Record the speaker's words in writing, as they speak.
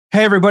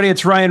Hey, everybody,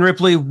 it's Ryan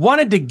Ripley.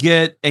 Wanted to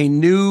get a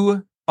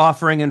new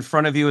offering in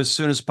front of you as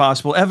soon as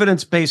possible,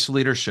 evidence-based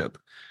leadership.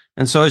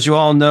 And so, as you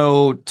all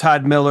know,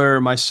 Todd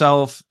Miller,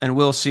 myself, and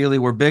Will Seeley,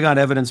 we're big on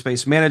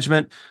evidence-based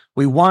management.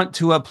 We want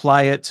to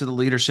apply it to the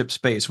leadership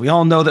space. We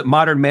all know that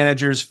modern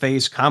managers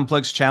face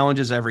complex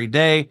challenges every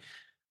day.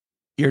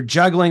 You're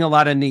juggling a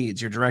lot of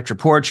needs, your direct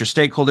reports, your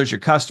stakeholders, your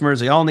customers,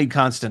 they all need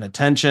constant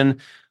attention.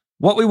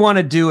 What we want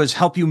to do is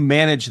help you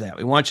manage that.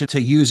 We want you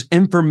to use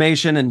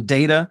information and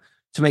data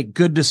to make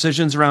good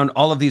decisions around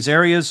all of these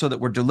areas so that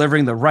we're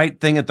delivering the right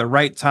thing at the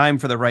right time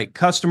for the right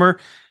customer.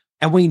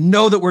 And we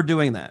know that we're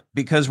doing that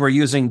because we're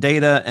using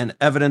data and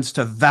evidence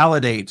to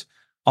validate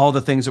all the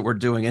things that we're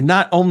doing. And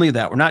not only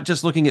that, we're not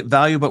just looking at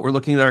value, but we're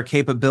looking at our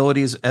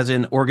capabilities as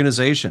an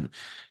organization.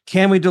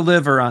 Can we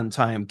deliver on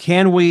time?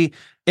 Can we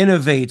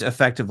innovate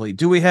effectively?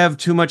 Do we have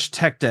too much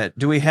tech debt?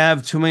 Do we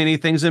have too many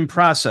things in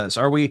process?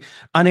 Are we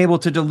unable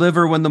to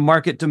deliver when the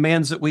market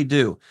demands that we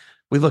do?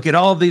 We look at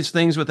all of these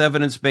things with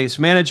evidence-based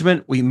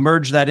management. We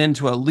merge that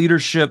into a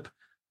leadership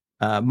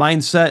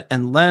mindset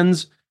and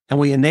lens, and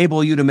we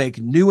enable you to make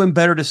new and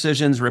better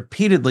decisions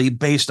repeatedly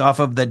based off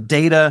of the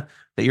data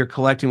that you're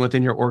collecting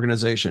within your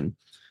organization.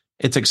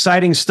 It's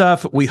exciting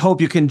stuff. We hope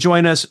you can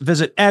join us.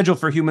 Visit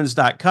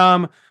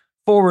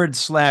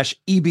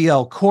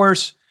agileforhumans.com/EBL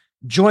course.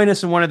 Join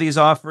us in one of these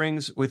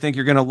offerings. We think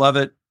you're going to love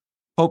it.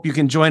 Hope you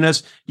can join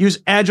us. Use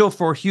Agile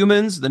for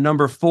Humans, the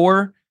number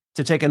 4,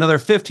 to take another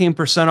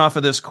 15% off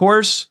of this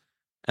course.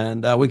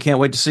 And we can't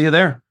wait to see you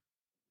there.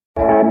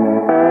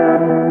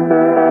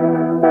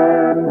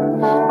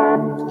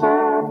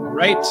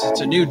 Right. It's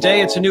a new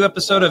day. It's a new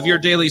episode of Your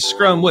Daily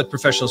Scrum with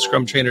professional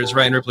Scrum trainers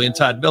Ryan Ripley and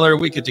Todd Miller.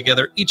 We get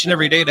together each and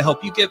every day to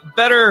help you get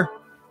better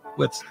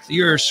with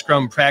your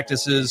Scrum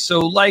practices. So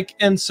like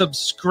and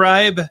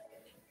subscribe.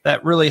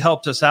 That really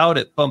helped us out.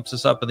 It bumps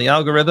us up in the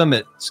algorithm.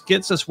 It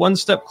gets us one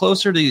step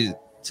closer to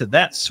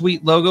that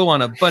sweet logo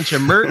on a bunch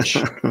of merch.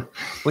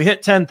 We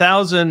hit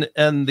 10,000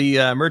 and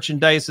the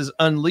merchandise is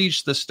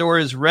unleashed. The store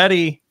is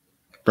ready.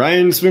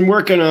 Brian's been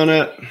working on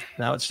it.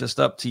 Now it's just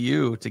up to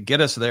you to get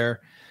us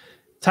there.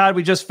 Todd,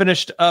 we just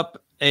finished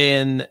up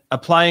an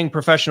applying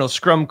professional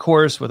Scrum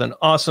course with an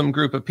awesome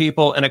group of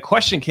people, and a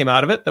question came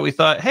out of it that we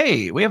thought,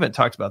 hey, we haven't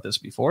talked about this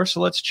before,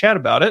 so let's chat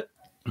about it.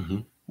 Mm-hmm.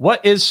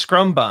 What is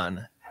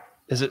ScrumBan?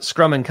 Is it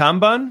Scrum and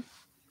Kanban?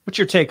 What's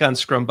your take on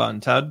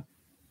ScrumBan, Todd?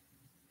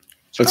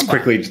 Let's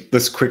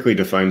quickly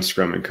define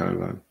Scrum and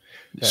Kanban.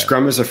 Yeah.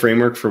 Scrum is a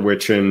framework for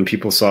which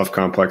people solve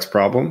complex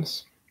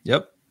problems.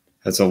 Yep.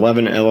 Has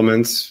 11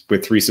 elements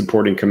with 3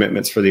 supporting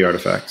commitments for the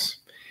artifacts.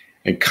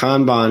 And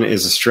Kanban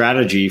is a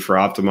strategy for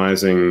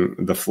optimizing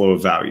the flow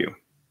of value.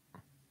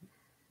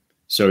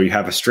 So you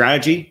have a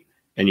strategy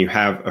and you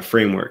have a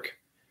framework.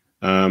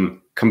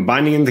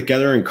 Combining them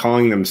together and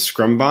calling them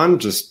ScrumBan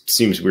just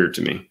seems weird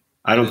to me.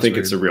 I don't think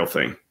it's a real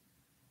thing.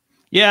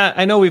 Yeah,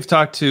 I know we've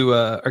talked to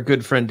our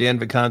good friend Dan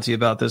Vicanti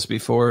about this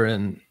before,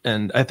 and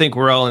I think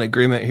we're all in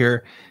agreement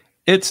here.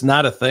 It's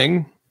not a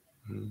thing,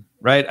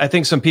 right? I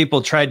think some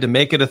people tried to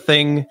make it a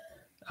thing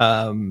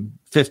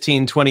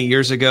 15, 20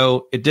 years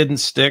ago. It didn't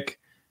stick.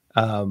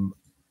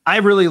 I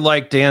really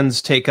like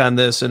Dan's take on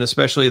this, and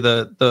especially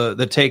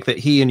the take that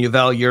he and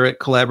Yuval Urit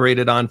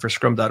collaborated on for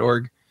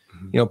Scrum.org.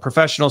 Mm-hmm.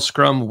 Professional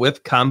Scrum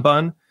with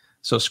Kanban.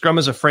 So Scrum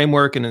is a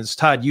framework, and as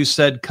Todd, you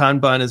said,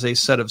 Kanban is a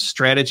set of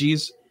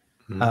strategies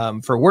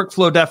for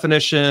workflow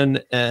definition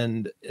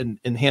and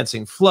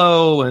enhancing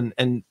flow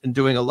and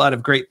doing a lot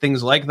of great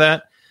things like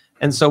that.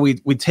 And so we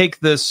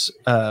take this,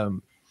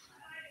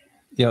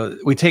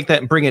 we take that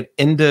and bring it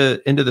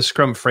into the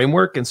Scrum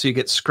framework. And so you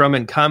get Scrum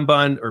and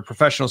Kanban, or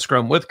professional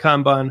Scrum with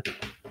Kanban.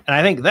 And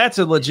I think that's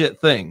a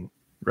legit thing,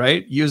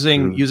 right?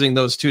 Using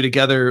those two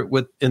together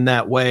in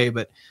that way.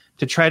 But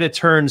to try to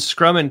turn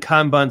Scrum and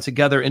Kanban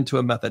together into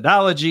a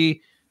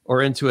methodology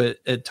or into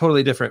a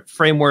totally different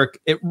framework,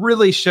 it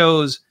really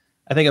shows,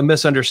 I think, a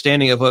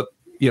misunderstanding of what,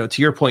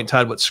 to your point,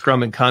 Todd, what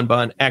Scrum and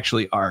Kanban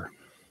actually are.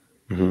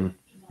 Mm-hmm.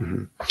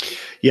 Mm-hmm.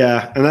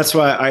 Yeah. And that's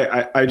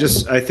why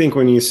I think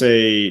when you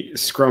say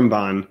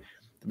ScrumBan,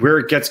 where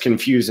it gets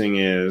confusing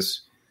is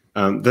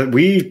that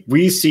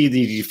we see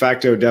the de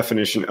facto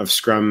definition of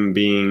Scrum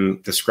being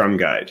the Scrum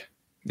Guide.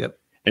 Yep.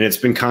 And it's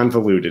been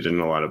convoluted in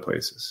a lot of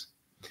places.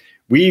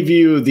 We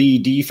view the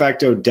de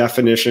facto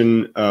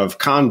definition of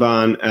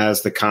Kanban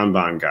as the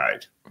Kanban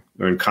Guide,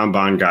 or in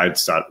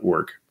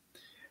kanbanguides.org.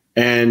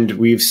 And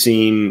we've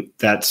seen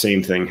that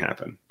same thing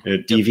happen.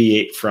 It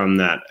deviate from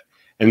that.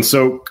 And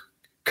so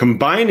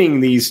combining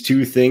these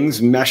two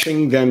things,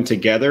 meshing them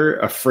together,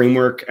 a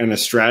framework and a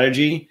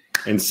strategy,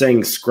 and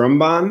saying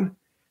ScrumBan,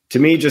 to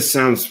me just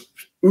sounds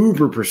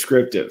uber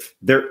prescriptive.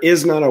 There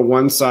is not a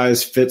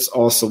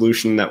one-size-fits-all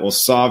solution that will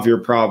solve your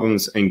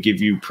problems and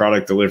give you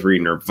product delivery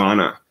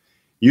nirvana.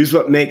 Use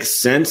what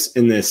makes sense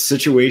in the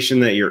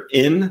situation that you're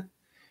in.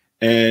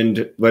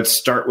 And let's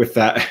start with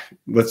that.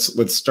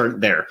 Let's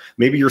start there.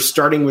 Maybe you're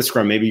starting with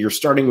Scrum. Maybe you're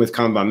starting with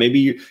Kanban.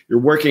 Maybe you're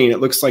working and it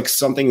looks like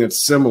something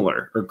that's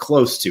similar or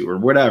close to or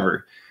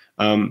whatever.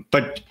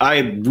 But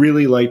I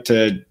really like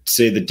to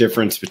say the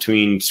difference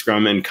between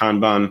Scrum and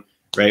Kanban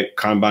right?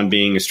 Kanban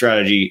being a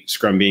strategy,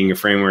 Scrum being a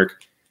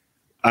framework.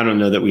 I don't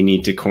know that we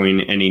need to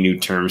coin any new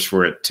terms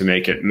for it to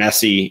make it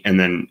messy and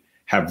then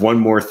have one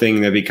more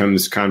thing that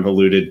becomes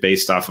convoluted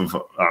based off of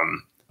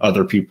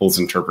other people's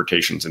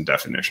interpretations and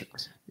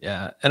definitions.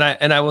 Yeah, and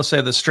I will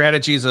say the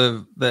strategies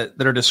that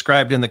are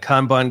described in the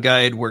Kanban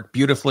guide work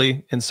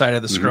beautifully inside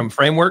of the Scrum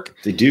framework.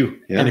 They do.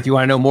 Yeah. And if you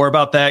want to know more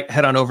about that,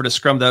 head on over to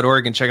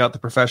scrum.org and check out the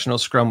Professional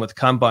Scrum with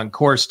Kanban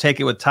course. Take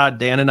it with Todd,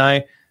 Dan, and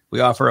I.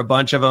 We offer a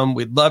bunch of them.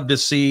 We'd love to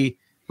see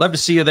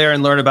you there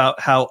and learn about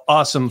how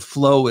awesome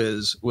flow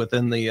is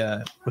within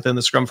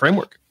the Scrum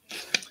framework.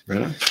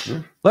 Right on.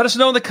 Yeah. Let us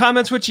know in the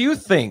comments what you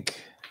think.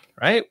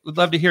 Right? We'd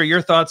love to hear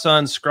your thoughts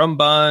on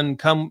ScrumBan.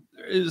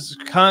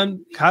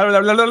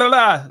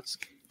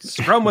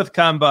 Scrum with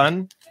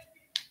Kanban.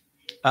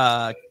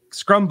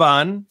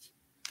 ScrumBan.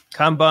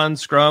 Kanban,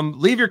 Scrum.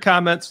 Leave your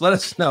comments. Let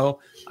us know.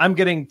 I'm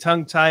getting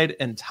tongue-tied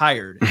and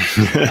tired.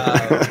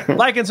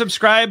 Like and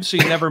subscribe so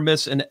you never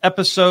miss an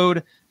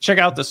episode. Check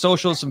out the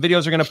socials. Some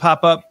videos are going to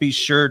pop up. Be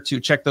sure to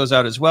check those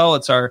out as well.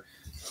 It's our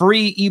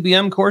free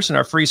EBM course and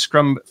our free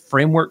Scrum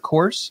framework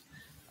course.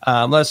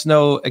 Let us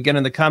know, again,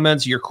 in the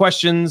comments, your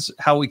questions,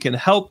 how we can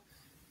help.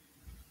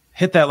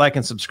 Hit that like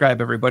and subscribe,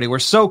 everybody. We're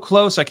so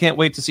close. I can't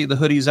wait to see the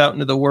hoodies out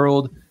into the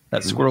world.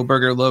 That Squirrel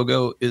Burger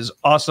logo is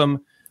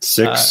awesome.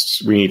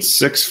 We need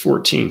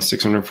 614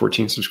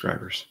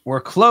 subscribers. We're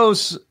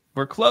close.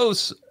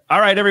 All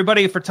right,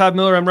 everybody. For Todd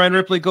Miller, I'm Ryan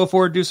Ripley. Go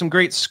forward, do some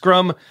great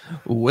Scrum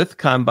with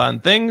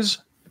Kanban things,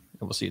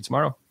 and we'll see you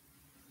tomorrow.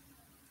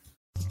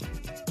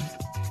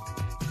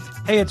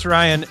 Hey, it's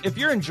Ryan. If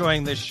you're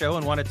enjoying this show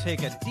and want to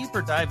take a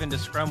deeper dive into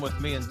Scrum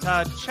with me and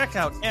Todd, check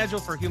out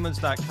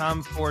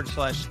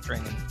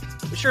agileforhumans.com/training.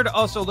 Be sure to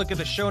also look at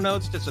the show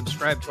notes to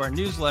subscribe to our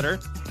newsletter,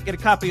 get a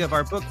copy of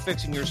our book,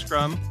 Fixing Your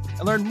Scrum,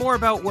 and learn more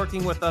about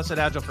working with us at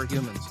Agile for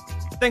Humans.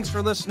 Thanks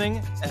for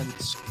listening, and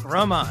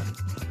Scrum on.